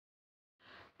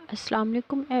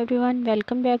Assalamualaikum everyone,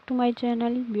 welcome back to my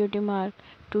channel Beauty Mark.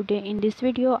 Today in this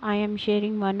video I am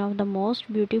sharing one of the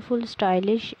most beautiful,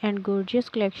 stylish and gorgeous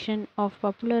collection of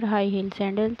popular high heel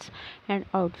sandals and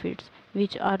outfits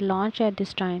which are launched at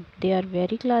this time. They are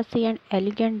very classy and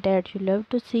elegant that you love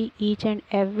to see each and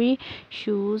every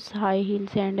shoes, high heel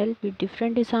sandal with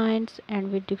different designs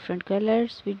and with different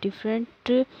colors with different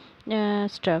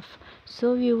stuff.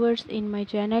 So viewers, in my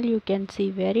channel you can see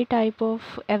every type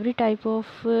of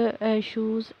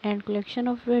shoes and collection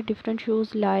of different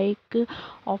shoes like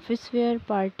office wear,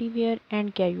 party wear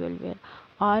and casual wear.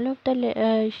 All of the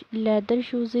leather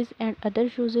shoes and other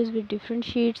shoes with different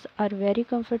shades are very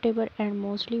comfortable and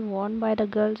mostly worn by the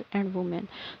girls and women.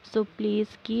 So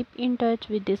please keep in touch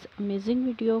with this amazing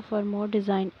video for more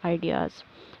design ideas.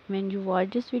 When you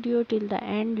watch this video till the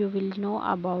end, you will know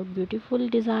about beautiful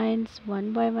designs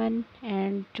one by one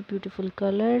and beautiful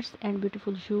colors and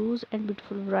beautiful shoes and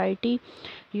beautiful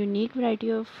unique variety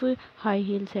of high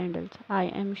heel sandals. I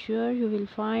am sure you will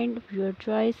find your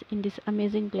choice in this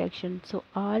amazing collection. So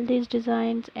all these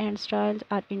designs and styles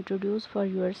are introduced for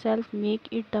yourself. Make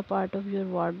it the part of your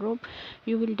wardrobe.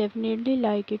 You will definitely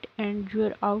like it and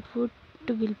your outfit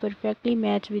will perfectly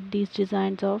match with these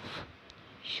designs of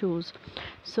shoes.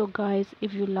 So guys,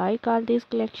 if you like all these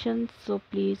collections, so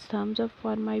please thumbs up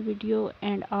for my video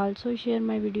and also share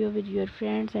my video with your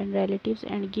friends and relatives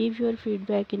and give your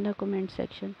feedback in the comment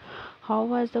section. How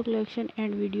was the collection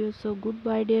and video? So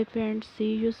goodbye dear friends,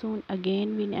 see you soon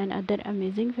again with another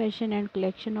amazing fashion and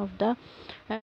collection of the